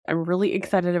I'm really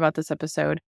excited about this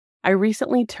episode. I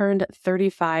recently turned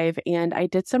 35 and I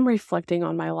did some reflecting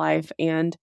on my life,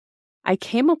 and I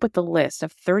came up with a list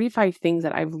of 35 things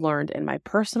that I've learned in my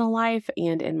personal life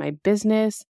and in my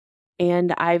business.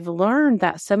 And I've learned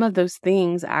that some of those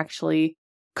things actually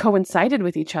coincided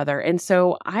with each other. And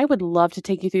so I would love to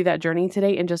take you through that journey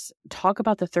today and just talk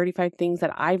about the 35 things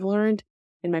that I've learned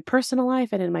in my personal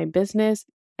life and in my business.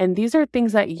 And these are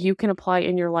things that you can apply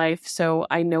in your life. So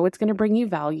I know it's going to bring you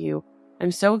value.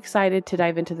 I'm so excited to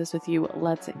dive into this with you.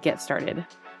 Let's get started.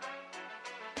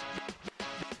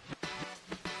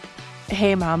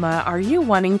 Hey mama, are you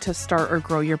wanting to start or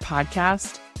grow your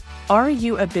podcast? Are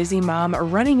you a busy mom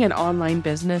running an online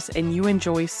business and you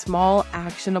enjoy small,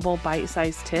 actionable,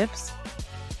 bite-sized tips?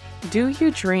 Do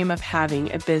you dream of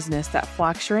having a business that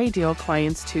flocks your ideal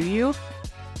clients to you?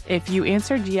 If you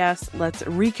answered yes, let's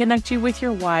reconnect you with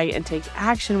your why and take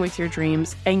action with your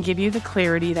dreams and give you the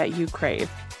clarity that you crave.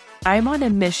 I'm on a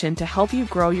mission to help you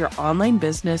grow your online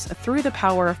business through the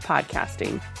power of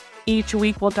podcasting. Each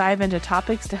week, we'll dive into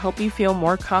topics to help you feel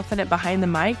more confident behind the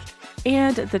mic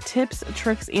and the tips,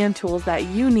 tricks, and tools that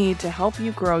you need to help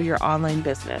you grow your online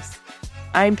business.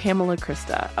 I'm Pamela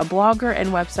Krista, a blogger and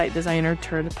website designer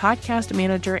turned podcast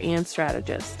manager and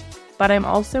strategist. But I'm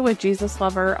also a Jesus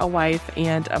lover, a wife,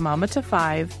 and a mama to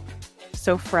 5.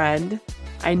 So friend,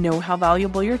 I know how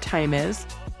valuable your time is.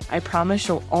 I promise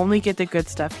you'll only get the good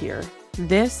stuff here.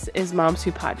 This is Moms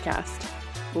Who Podcast.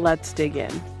 Let's dig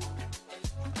in.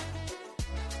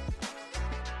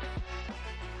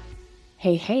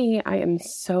 Hey, I am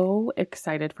so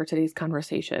excited for today's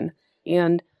conversation.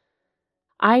 And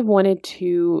I wanted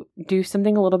to do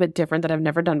something a little bit different that I've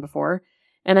never done before.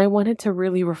 And I wanted to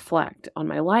really reflect on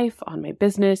my life, on my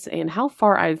business, and how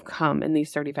far I've come in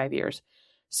these 35 years.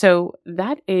 So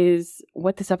that is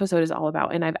what this episode is all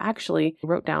about. And I've actually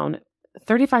wrote down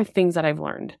 35 things that I've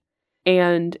learned.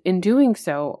 And in doing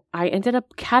so, I ended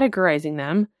up categorizing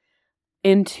them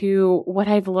into what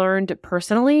I've learned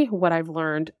personally, what I've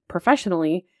learned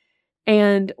professionally,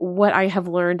 and what I have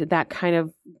learned that kind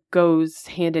of goes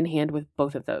hand in hand with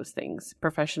both of those things,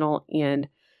 professional and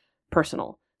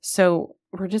personal. So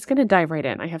we're just going to dive right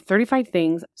in. I have 35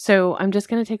 things. So I'm just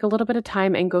going to take a little bit of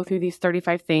time and go through these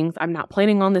 35 things. I'm not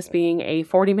planning on this being a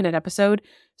 40-minute episode.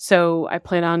 So I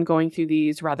plan on going through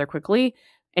these rather quickly.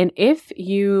 And if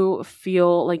you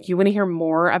feel like you want to hear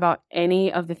more about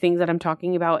any of the things that I'm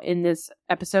talking about in this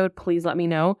episode, please let me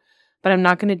know. But I'm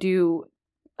not going to do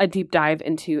a deep dive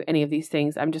into any of these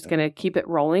things. I'm just going to keep it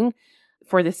rolling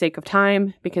for the sake of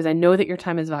time because I know that your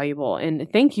time is valuable. And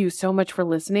thank you so much for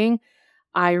listening.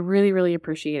 I really, really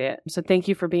appreciate it. So thank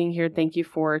you for being here. Thank you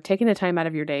for taking the time out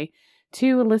of your day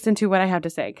to listen to what I have to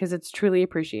say because it's truly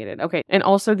appreciated. Okay. And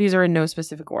also these are in no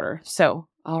specific order. So,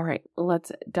 all right,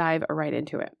 let's dive right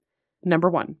into it. Number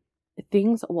 1,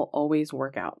 things will always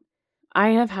work out. I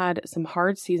have had some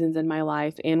hard seasons in my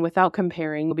life, and without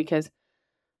comparing, because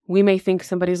we may think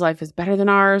somebody's life is better than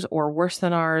ours or worse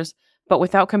than ours, but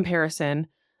without comparison,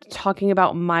 talking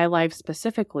about my life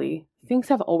specifically, things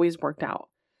have always worked out.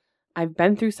 I've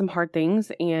been through some hard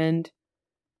things, and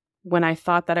when I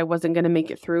thought that I wasn't going to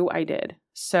make it through, I did.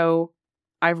 So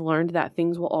I've learned that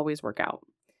things will always work out.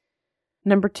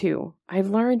 Number 2, I've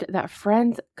learned that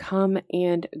friends come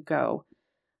and go.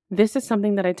 This is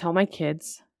something that I tell my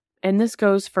kids, and this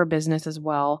goes for business as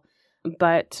well,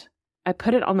 but I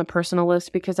put it on the personal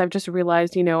list because I've just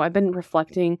realized, I've been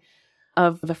reflecting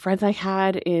of the friends I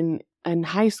had in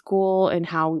high school and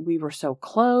how we were so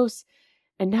close.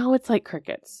 And now it's like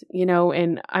crickets,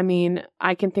 and I mean,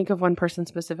 I can think of one person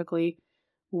specifically.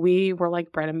 We were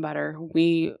like bread and butter.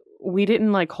 We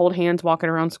didn't like hold hands walking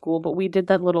around school, but we did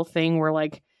that little thing where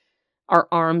like our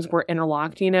arms were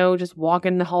interlocked, just walk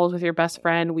in the halls with your best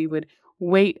friend. We would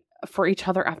wait for each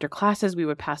other after classes. We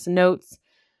would pass notes.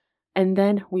 And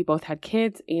then we both had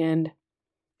kids, and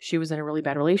she was in a really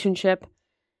bad relationship,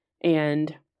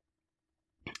 and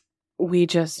we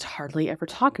just hardly ever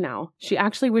talk now. She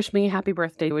actually wished me a happy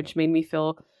birthday, which made me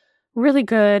feel really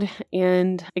good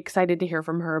and excited to hear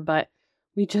from her, but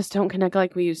we just don't connect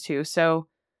like we used to. So,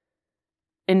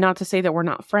 and not to say that we're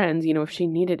not friends, if she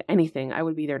needed anything, I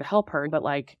would be there to help her. But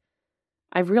like,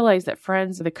 I've realized that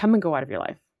friends, they come and go out of your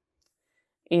life.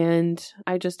 And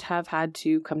I just have had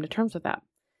to come to terms with that.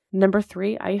 Number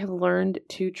 3, I have learned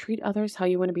to treat others how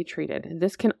you want to be treated.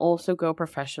 This can also go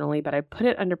professionally, but I put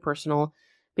it under personal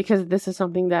because this is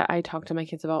something that I talk to my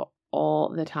kids about all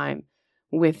the time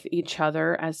with each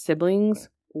other as siblings,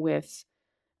 with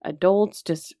adults,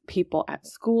 just people at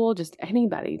school, just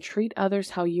anybody. Treat others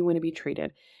how you want to be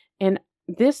treated. And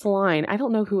this line, I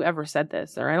don't know who ever said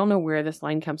this, or I don't know where this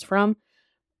line comes from,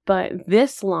 But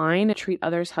this line, treat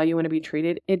others how you want to be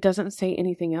treated, it doesn't say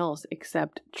anything else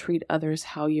except treat others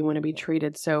how you want to be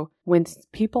treated. So when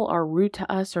people are rude to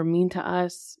us or mean to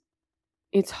us,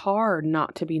 it's hard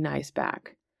not to be nice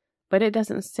back. But it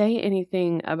doesn't say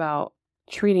anything about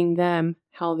treating them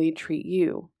how they treat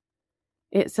you.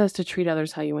 It says to treat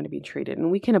others how you want to be treated.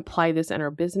 And we can apply this in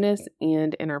our business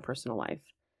and in our personal life.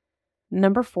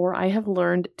 Number 4, I have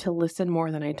learned to listen more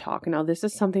than I talk. Now, this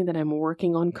is something that I'm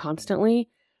working on constantly,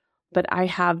 but I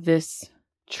have this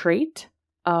trait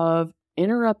of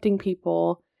interrupting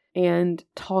people and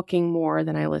talking more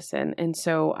than I listen. And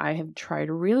so I have tried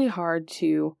really hard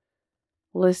to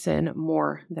listen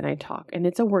more than I talk, and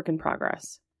it's a work in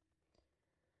progress.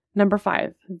 Number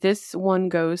 5, this one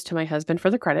goes to my husband for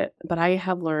the credit, but I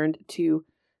have learned to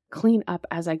clean up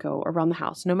as I go around the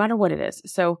house, no matter what it is.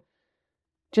 So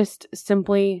just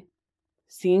simply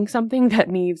seeing something that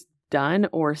needs done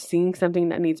or seeing something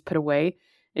that needs put away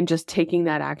and just taking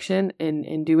that action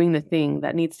and doing the thing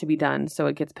that needs to be done so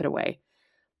it gets put away.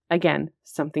 Again,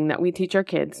 something that we teach our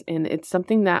kids, and it's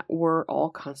something that we're all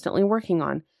constantly working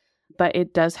on, but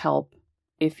it does help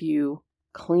if you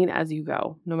clean as you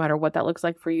go, no matter what that looks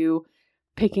like for you.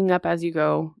 Picking up as you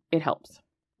go, it helps.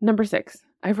 Number 6,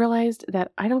 I've realized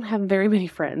that I don't have very many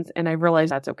friends, and I realize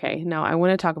that's okay. Now, I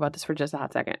want to talk about this for just a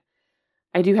hot second.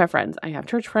 I do have friends. I have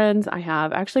church friends. I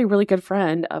have actually a really good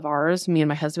friend of ours, me and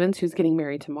my husband's, who's getting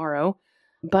married tomorrow.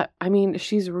 But I mean,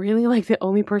 she's really like the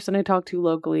only person I talk to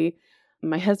locally.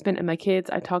 My husband and my kids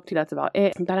I talk to, that's about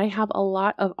it. But I have a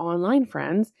lot of online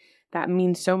friends that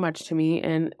mean so much to me.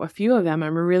 And a few of them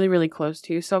I'm really, really close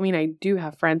to. So, I mean, I do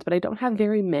have friends, but I don't have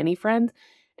very many friends.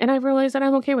 And I've realized that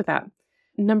I'm okay with that.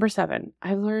 Number 7,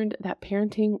 I've learned that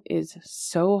parenting is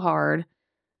so hard,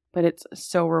 but it's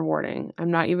so rewarding.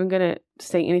 I'm not even going to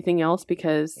say anything else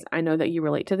because I know that you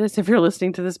relate to this if you're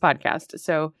listening to this podcast.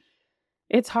 So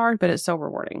it's hard, but it's so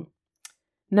rewarding.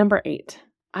 Number 8,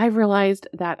 I've realized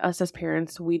that us as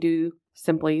parents, we do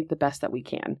simply the best that we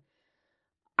can.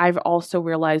 I've also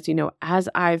realized, as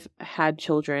I've had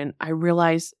children, I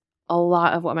realized a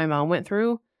lot of what my mom went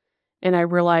through, and I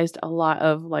realized a lot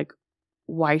of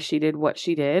why she did what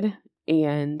she did.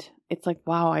 And it's like,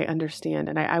 wow, I understand.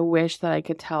 And I wish that I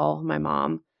could tell my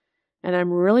mom, and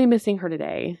I'm really missing her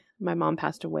today. My mom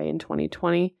passed away in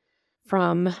 2020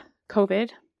 from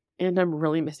COVID, and I'm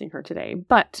really missing her today.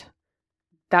 But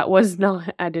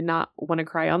I did not want to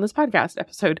cry on this podcast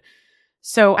episode.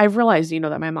 So I've realized,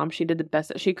 that my mom, she did the best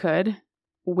that she could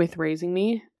with raising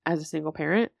me as a single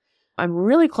parent. I'm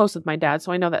really close with my dad,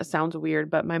 so I know that sounds weird,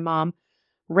 but my mom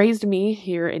raised me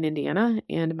here in Indiana,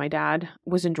 and my dad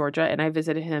was in Georgia, and I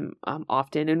visited him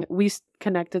often, and we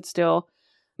connected still,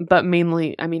 but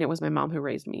mainly, it was my mom who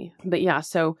raised me. But yeah,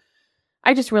 so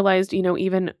I just realized,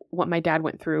 even what my dad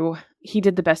went through, he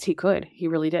did the best he could. He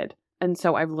really did. And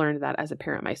so I've learned that as a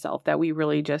parent myself, that we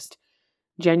really just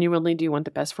genuinely do want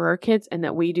the best for our kids, and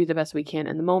that we do the best we can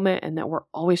in the moment, and that we're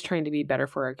always trying to be better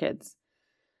for our kids.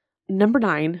 Number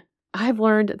 9, I've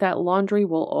learned that laundry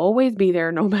will always be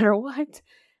there no matter what.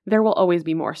 There will always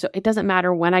be more. So it doesn't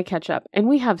matter when I catch up. And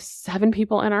we have 7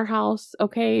 people in our house,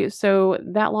 okay? So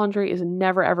that laundry is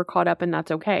never ever caught up, and that's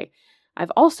okay.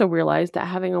 I've also realized that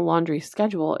having a laundry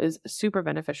schedule is super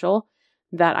beneficial,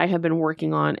 that I have been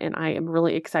working on, and I am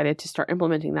really excited to start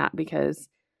implementing that because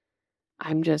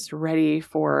I'm just ready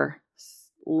for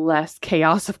less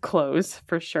chaos of clothes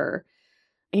for sure.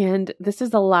 And this is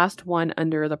the last one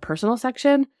under the personal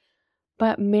section,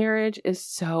 but marriage is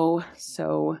so,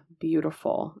 so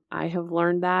beautiful. I have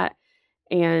learned that,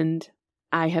 and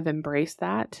I have embraced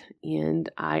that, and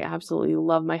I absolutely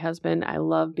love my husband. I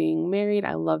love being married.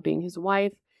 I love being his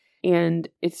wife. And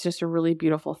it's just a really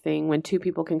beautiful thing when 2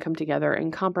 people can come together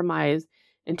and compromise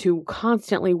and to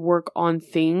constantly work on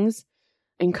things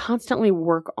and constantly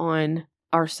work on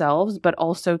ourselves, but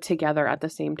also together at the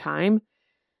same time,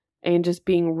 and just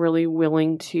being really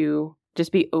willing to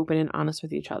just be open and honest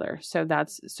with each other. So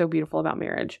that's so beautiful about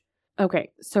marriage.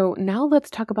 Okay, so now let's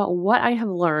talk about what I have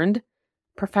learned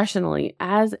professionally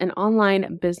as an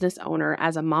online business owner,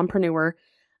 as a mompreneur.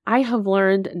 I have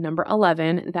learned, number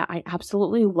 11, that I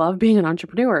absolutely love being an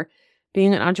entrepreneur.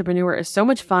 Being an entrepreneur is so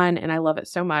much fun, and I love it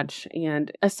so much.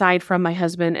 And aside from my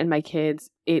husband and my kids,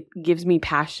 it gives me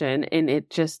passion, and it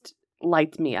just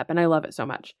lights me up, and I love it so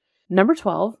much. Number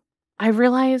 12, I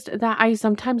realized that I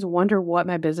sometimes wonder what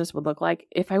my business would look like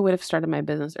if I would have started my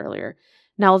business earlier.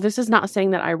 Now, this is not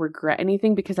saying that I regret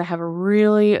anything, because I have a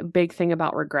really big thing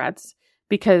about regrets.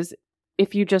 Because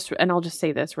if you just, and I'll just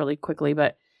say this really quickly,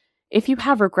 but if you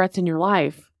have regrets in your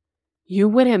life, you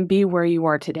wouldn't be where you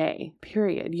are today,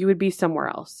 period. You would be somewhere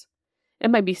else.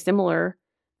 It might be similar,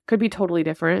 could be totally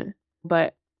different,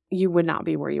 but you would not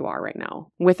be where you are right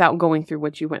now without going through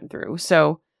what you went through.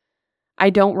 So I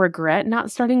don't regret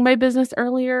not starting my business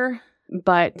earlier,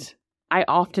 but I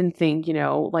often think,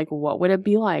 like, what would it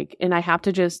be like? And I have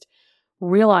to just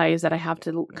realize that I have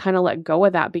to kind of let go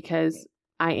of that because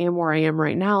I am where I am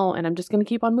right now and I'm just going to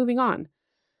keep on moving on.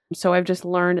 So I've just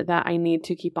learned that I need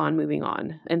to keep on moving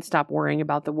on and stop worrying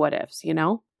about the what ifs,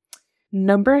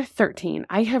 Number 13,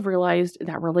 I have realized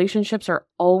that relationships are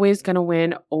always going to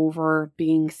win over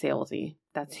being salesy.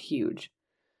 That's huge.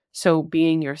 So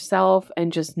being yourself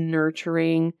and just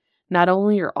nurturing not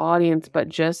only your audience, but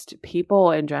just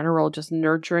people in general, just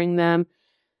nurturing them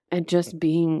and just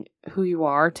being who you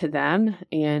are to them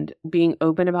and being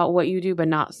open about what you do, but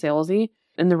not salesy,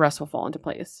 and the rest will fall into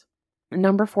place.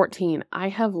 Number 14, I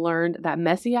have learned that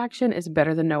messy action is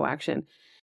better than no action.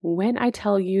 When I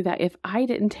tell you that if I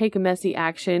didn't take messy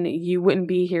action, you wouldn't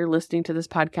be here listening to this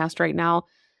podcast right now,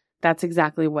 that's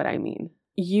exactly what I mean.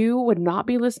 You would not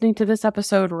be listening to this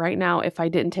episode right now if I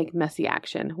didn't take messy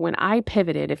action. When I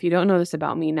pivoted, if you don't know this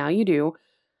about me, now you do,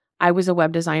 I was a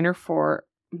web designer for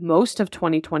most of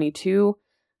 2022.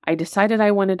 I decided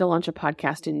I wanted to launch a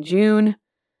podcast in June.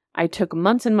 I took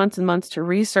months and months and months to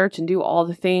research and do all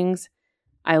the things.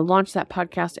 I launched that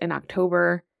podcast in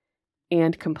October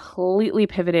and completely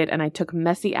pivoted, and I took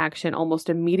messy action almost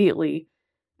immediately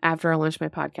after I launched my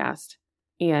podcast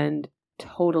and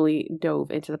totally dove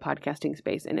into the podcasting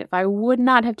space. And if I would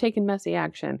not have taken messy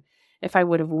action, if I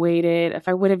would have waited, if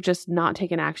I would have just not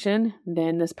taken action,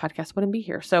 then this podcast wouldn't be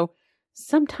here. So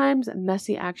sometimes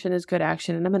messy action is good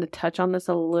action. And I'm going to touch on this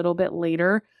a little bit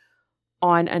later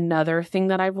on another thing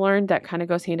that I've learned that kind of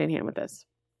goes hand in hand with this.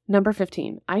 Number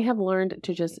 15, I have learned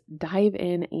to just dive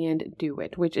in and do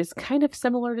it, which is kind of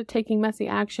similar to taking messy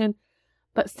action,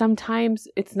 but sometimes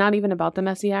it's not even about the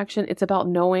messy action. It's about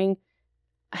knowing,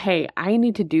 hey, I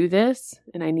need to do this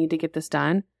and I need to get this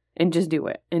done, and just do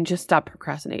it and just stop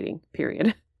procrastinating,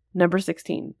 period. Number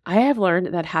 16, I have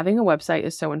learned that having a website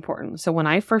is so important. So when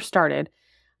I first started,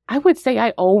 I would say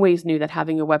I always knew that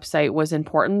having a website was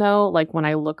important though, like when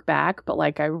I look back, but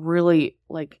like I really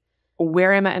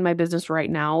where I'm at in my business right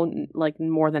now, like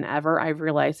more than ever, I've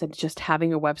realized that just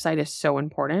having a website is so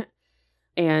important.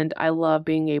 And I love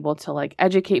being able to like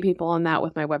educate people on that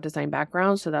with my web design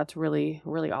background. So that's really,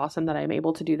 really awesome that I'm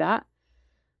able to do that.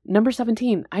 Number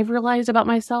 17, I've realized about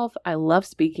myself, I love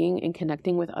speaking and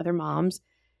connecting with other moms,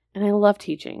 and I love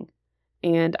teaching.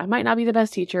 And I might not be the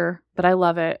best teacher, but I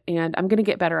love it and I'm going to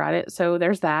get better at it. So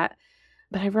there's that.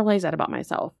 But I realized that about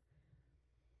myself.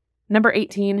 Number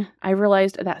 18, I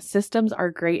realized that systems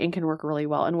are great and can work really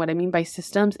well. And what I mean by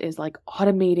systems is like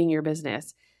automating your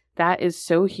business. That is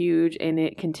so huge, and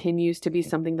it continues to be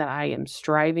something that I am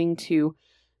striving to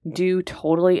do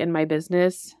totally in my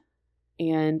business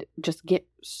and just get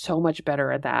so much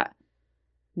better at that.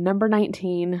 Number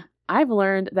 19, I've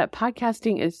learned that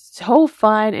podcasting is so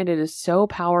fun and it is so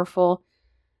powerful.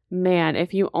 Man,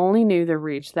 if you only knew the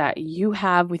reach that you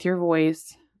have with your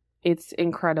voice, it's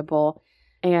incredible.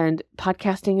 And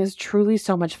podcasting is truly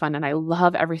so much fun. And I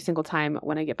love every single time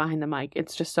when I get behind the mic.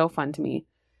 It's just so fun to me.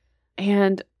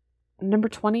 And number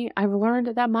 20, I've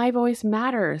learned that my voice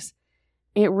matters.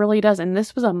 It really does. And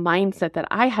this was a mindset that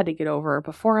I had to get over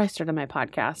before I started my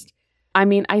podcast. I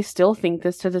mean, I still think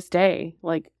this to this day.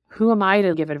 Like, who am I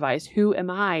to give advice? Who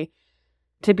am I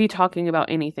to be talking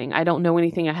about anything? I don't know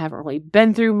anything. I haven't really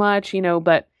been through much,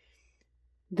 but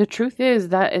the truth is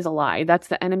that is a lie. That's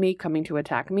the enemy coming to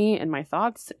attack me and my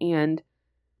thoughts, and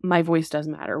my voice does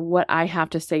matter. What I have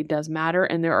to say does matter.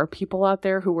 And there are people out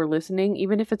there who are listening,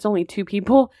 even if it's only 2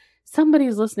 people,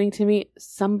 somebody's listening to me.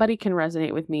 Somebody can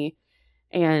resonate with me.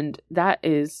 And that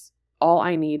is all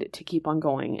I need to keep on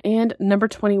going. And number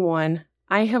 21,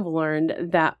 I have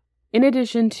learned that in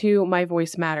addition to my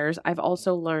voice matters, I've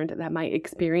also learned that my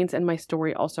experience and my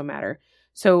story also matter.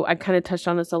 So I kind of touched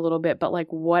on this a little bit, but like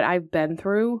what I've been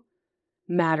through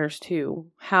matters too.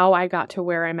 How I got to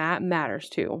where I'm at matters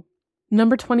too.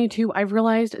 Number 22, I've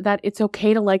realized that it's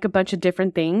okay to like a bunch of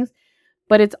different things,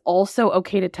 but it's also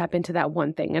okay to tap into that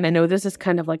one thing. And I know this is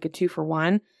kind of like a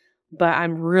 2-for-1, but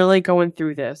I'm really going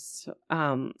through this.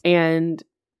 And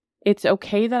it's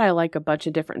okay that I like a bunch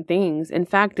of different things. In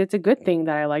fact, it's a good thing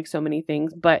that I like so many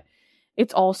things, but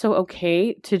it's also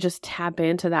okay to just tap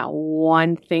into that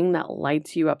one thing that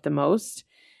lights you up the most.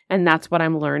 And that's what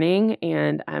I'm learning.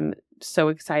 And I'm so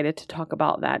excited to talk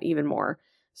about that even more.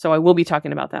 So I will be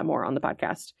talking about that more on the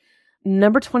podcast.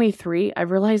 Number 23, I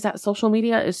realized that social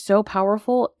media is so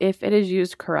powerful if it is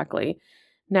used correctly.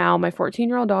 Now, my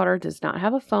 14-year-old daughter does not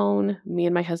have a phone. Me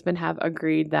and my husband have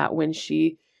agreed that when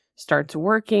she starts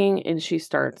working and she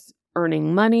starts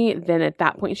earning money, then at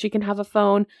that point she can have a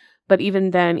phone. But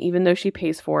even then, even though she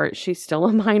pays for it, she's still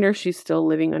a minor. She's still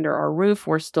living under our roof.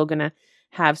 We're still going to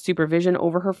have supervision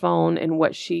over her phone and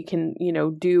what she can,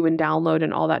 do and download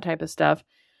and all that type of stuff.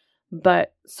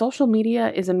 But social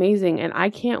media is amazing. And I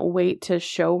can't wait to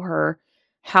show her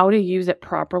how to use it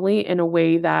properly in a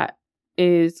way that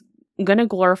is going to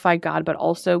glorify God, but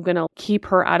also going to keep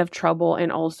her out of trouble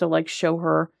and also like show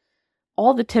her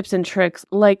all the tips and tricks.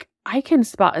 Like I can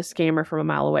spot a scammer from a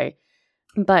mile away,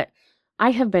 but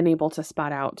I have been able to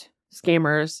spot out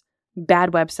scammers,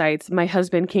 bad websites. My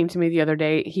husband came to me the other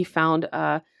day. He found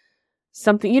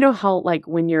something, how like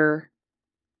when you're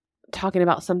talking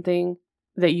about something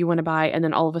that you want to buy and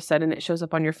then all of a sudden it shows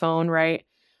up on your phone, right?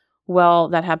 Well,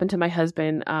 that happened to my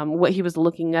husband. What he was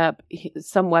looking up,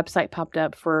 some website popped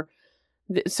up for,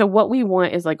 so what we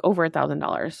want is like over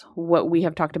 $1,000, what we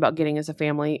have talked about getting as a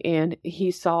family. And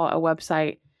he saw a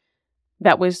website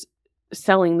that was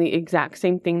selling the exact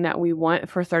same thing that we want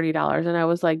for $30. And I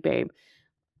was like, babe,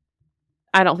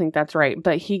 I don't think that's right.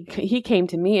 But he came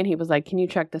to me and he was like, can you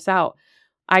check this out?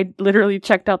 I literally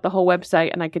checked out the whole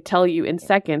website and I could tell you in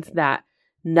seconds that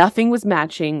nothing was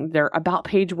matching. Their about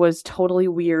page was totally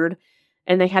weird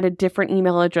and they had a different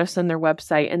email address on their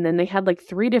website. And then they had like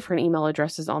 3 different email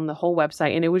addresses on the whole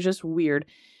website and it was just weird.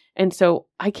 And so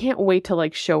I can't wait to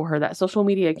like show her that social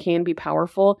media can be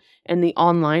powerful and the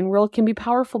online world can be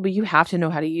powerful, but you have to know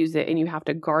how to use it and you have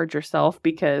to guard yourself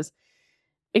because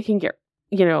it can get,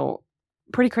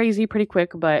 pretty crazy, pretty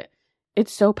quick, but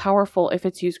it's so powerful if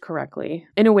it's used correctly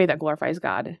in a way that glorifies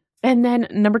God. And then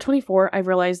number 24, I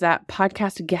realized that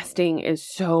podcast guesting is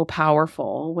so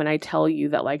powerful when I tell you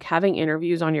that like having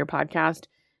interviews on your podcast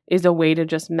is a way to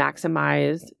just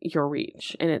maximize your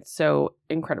reach. And it's so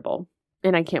incredible.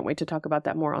 And I can't wait to talk about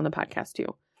that more on the podcast too.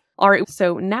 All right.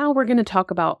 So now we're going to talk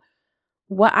about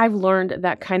what I've learned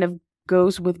that kind of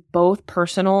goes with both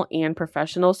personal and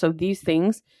professional. So these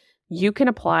things you can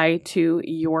apply to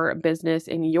your business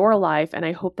in your life. And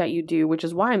I hope that you do, which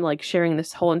is why I'm like sharing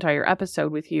this whole entire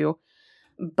episode with you.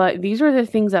 But these are the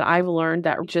things that I've learned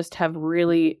that just have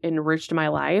really enriched my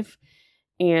life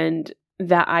and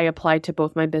that I apply to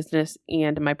both my business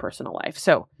and my personal life.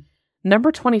 So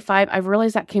number 25, I've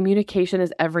realized that communication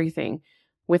is everything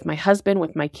with my husband,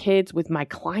 with my kids, with my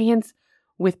clients,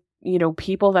 with,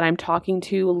 people that I'm talking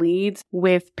to, leads,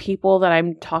 with people that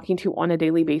I'm talking to on a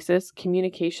daily basis.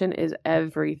 Communication is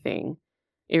everything.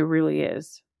 It really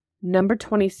is. Number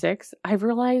 26, I've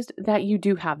realized that you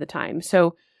do have the time.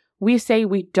 So we say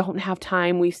we don't have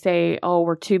time. We say, oh,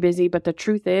 we're too busy. But the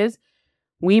truth is,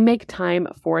 we make time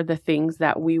for the things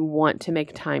that we want to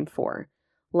make time for.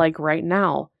 Like right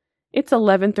now, it's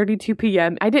 11:32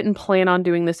 p.m. I didn't plan on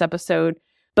doing this episode,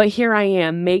 but here I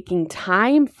am making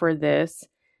time for this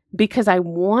because I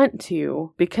want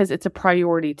to, because it's a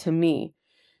priority to me.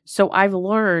 So I've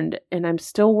learned, and I'm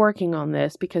still working on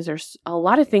this because there's a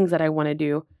lot of things that I want to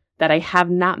do that I have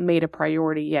not made a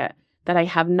priority yet, that I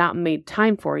have not made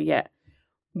time for yet.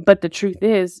 But the truth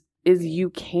is you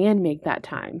can make that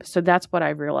time. So that's what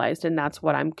I've realized, and that's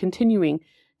what I'm continuing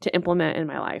to implement in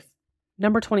my life.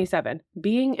 Number 27,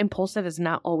 being impulsive is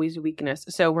not always weakness.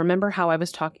 So remember how I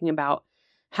was talking about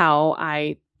how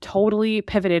I totally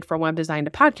pivoted from web design to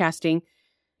podcasting.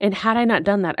 And had I not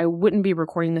done that, I wouldn't be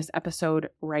recording this episode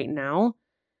right now.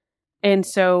 And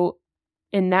so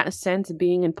in that sense,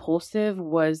 being impulsive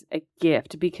was a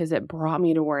gift because it brought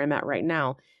me to where I'm at right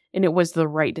now. And it was the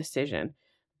right decision.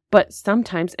 But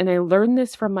sometimes, and I learned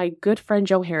this from my good friend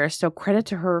Jo Harris, so credit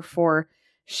to her for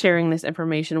sharing this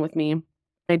information with me.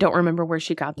 I don't remember where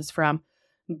she got this from,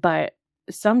 but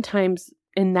sometimes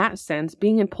in that sense,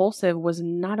 being impulsive was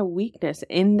not a weakness.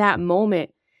 In that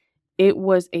moment, it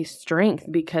was a strength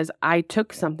because I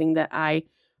took something that I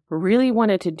really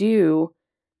wanted to do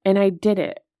and I did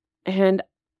it. And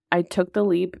I took the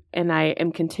leap and I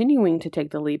am continuing to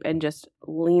take the leap and just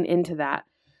lean into that.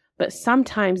 But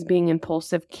sometimes being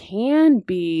impulsive can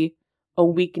be a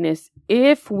weakness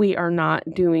if we are not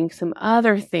doing some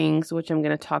other things, which I'm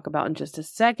going to talk about in just a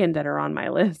second, that are on my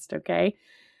list. Okay.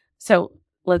 So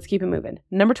let's keep it moving.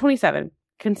 Number 27,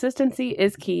 consistency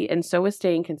is key, and so is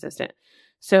staying consistent.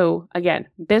 So again,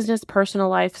 business, personal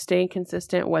life, staying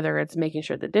consistent, whether it's making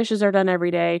sure the dishes are done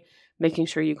every day, making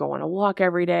sure you go on a walk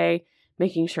every day,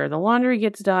 making sure the laundry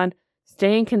gets done,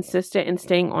 staying consistent and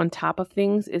staying on top of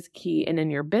things is key. And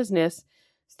in your business,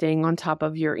 staying on top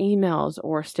of your emails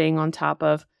or staying on top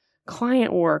of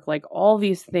client work, like all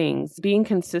these things, being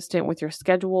consistent with your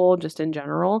schedule just in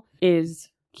general is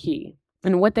key.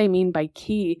 And what they mean by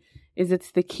key is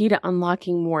it's the key to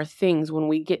unlocking more things. When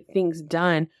we get things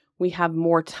done, we have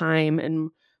more time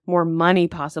and more money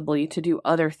possibly to do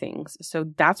other things. So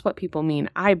that's what people mean,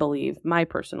 I believe, my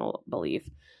personal belief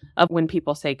of when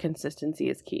people say consistency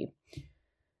is key.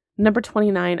 Number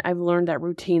 29, I've learned that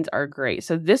routines are great.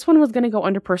 So this one was going to go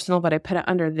under personal, but I put it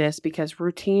under this because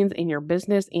routines in your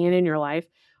business and in your life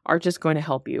are just going to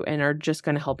help you and are just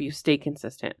going to help you stay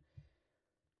consistent.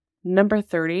 Number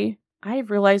 30,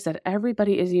 I've realized that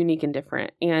everybody is unique and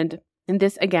different. And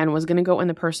this, again, was going to go in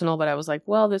the personal, but I was like,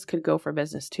 well, this could go for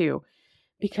business too.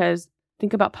 Because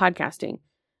think about podcasting.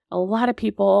 A lot of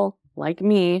people like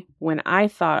me, when I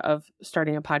thought of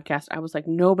starting a podcast, I was like,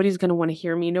 nobody's going to want to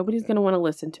hear me. Nobody's going to want to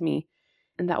listen to me.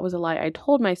 And that was a lie I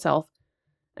told myself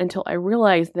until I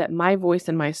realized that my voice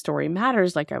and my story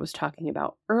matters, like I was talking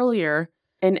about earlier.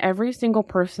 And every single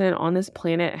person on this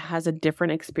planet has a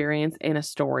different experience and a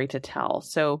story to tell.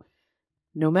 So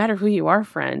no matter who you are,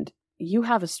 friend, you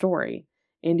have a story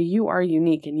and you are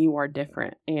unique and you are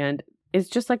different. And it's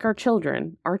just like our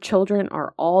children. Our children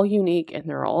are all unique and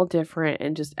they're all different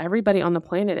and just everybody on the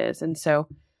planet is. And so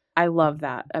I love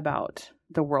that about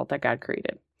the world that God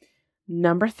created.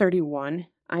 Number 31,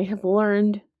 I have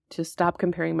learned to stop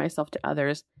comparing myself to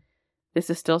others. This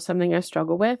is still something I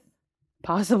struggle with,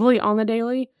 possibly on the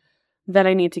daily, that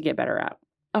I need to get better at.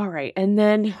 All right. And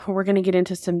then we're going to get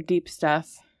into some deep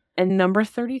stuff. And number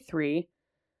 33,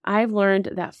 I've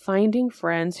learned that finding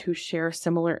friends who share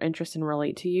similar interests and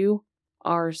relate to you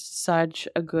are such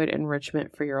a good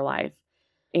enrichment for your life.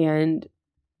 And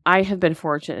I have been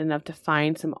fortunate enough to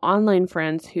find some online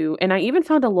friends who, and I even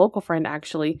found a local friend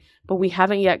actually, but we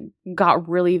haven't yet got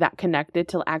really that connected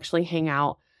to actually hang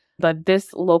out. But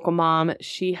this local mom,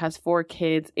 she has 4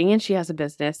 kids and she has a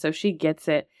business, so she gets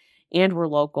it. And we're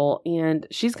local and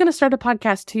she's going to start a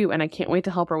podcast too. And I can't wait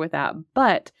to help her with that.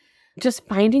 But just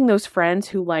finding those friends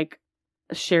who like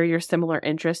share your similar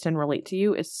interest and relate to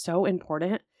you is so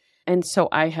important. And so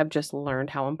I have just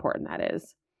learned how important that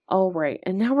is. All right.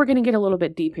 And now we're going to get a little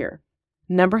bit deep here.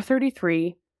 Number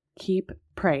 33, keep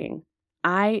praying.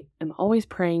 I am always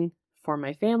praying for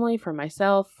my family, for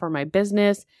myself, for my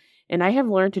business. And I have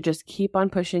learned to just keep on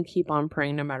pushing, keep on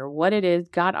praying, no matter what it is.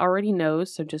 God already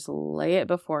knows, so just lay it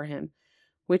before him.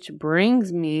 Which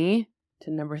brings me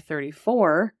to number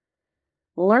 34,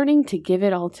 learning to give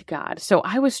it all to God. So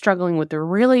I was struggling with a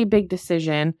really big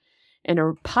decision and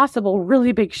a possible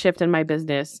really big shift in my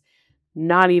business,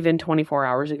 not even 24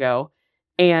 hours ago.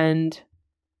 And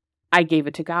I gave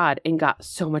it to God and got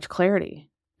so much clarity.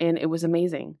 And it was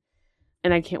amazing.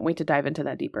 And I can't wait to dive into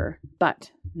that deeper. But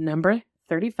number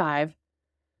 35,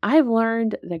 I've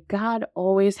learned that God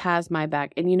always has my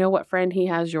back. And you know what, friend? He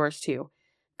has yours too.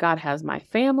 God has my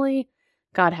family.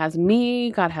 God has me.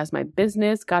 God has my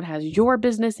business. God has your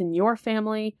business and your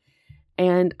family.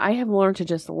 And I have learned to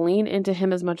just lean into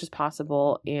him as much as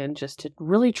possible and just to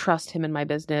really trust him in my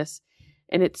business.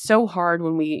 And it's so hard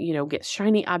when we, get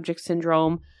shiny object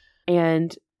syndrome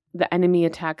and the enemy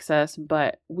attacks us,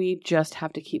 but we just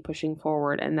have to keep pushing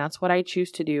forward. And that's what I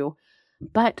choose to do.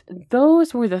 But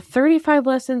those were the 35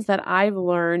 lessons that I've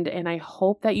learned, and I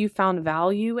hope that you found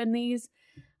value in these.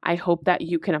 I hope that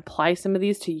you can apply some of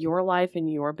these to your life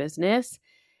and your business.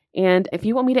 And if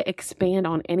you want me to expand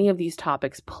on any of these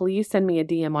topics, please send me a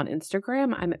DM on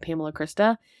Instagram. I'm at Pamela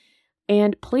Krista.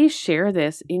 And please share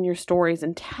this in your stories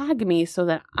and tag me so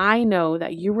that I know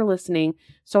that you were listening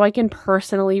so I can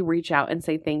personally reach out and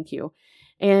say thank you.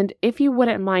 And if you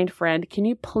wouldn't mind, friend, can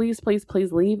you please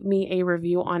leave me a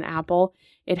review on Apple?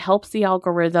 It helps the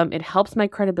algorithm. It helps my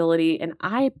credibility. And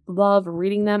I love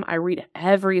reading them. I read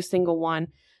every single one.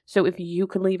 So if you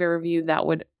could leave a review, that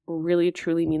would really,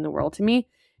 truly mean the world to me.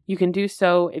 You can do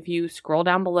so if you scroll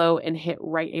down below and hit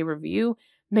write a review.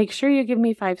 Make sure you give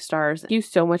me 5 stars. Thank you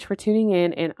so much for tuning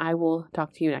in, and I will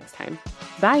talk to you next time.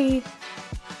 Bye.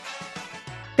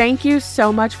 Thank you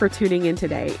so much for tuning in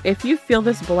today. If you feel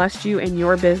this blessed you in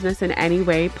your business in any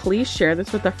way, please share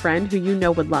this with a friend who you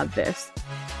know would love this.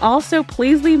 Also,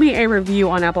 please leave me a review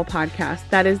on Apple Podcasts.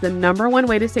 That is the #1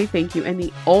 way to say thank you and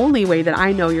the only way that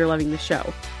I know you're loving the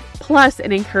show. Plus,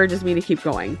 it encourages me to keep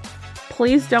going.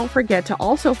 Please don't forget to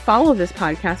also follow this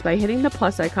podcast by hitting the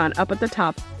plus icon up at the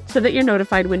top so that you're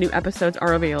notified when new episodes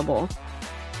are available.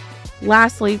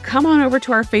 Lastly, come on over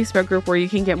to our Facebook group where you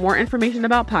can get more information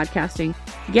about podcasting,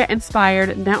 get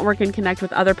inspired, network, and connect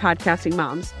with other podcasting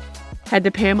moms. Head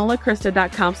to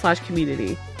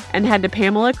PamelaKrista.com/community and head to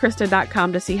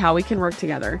PamelaKrista.com to see how we can work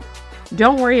together.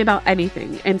 Don't worry about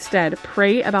anything. Instead,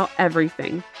 pray about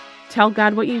everything. Tell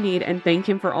God what you need and thank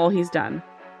him for all he's done.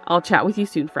 I'll chat with you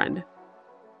soon, friend.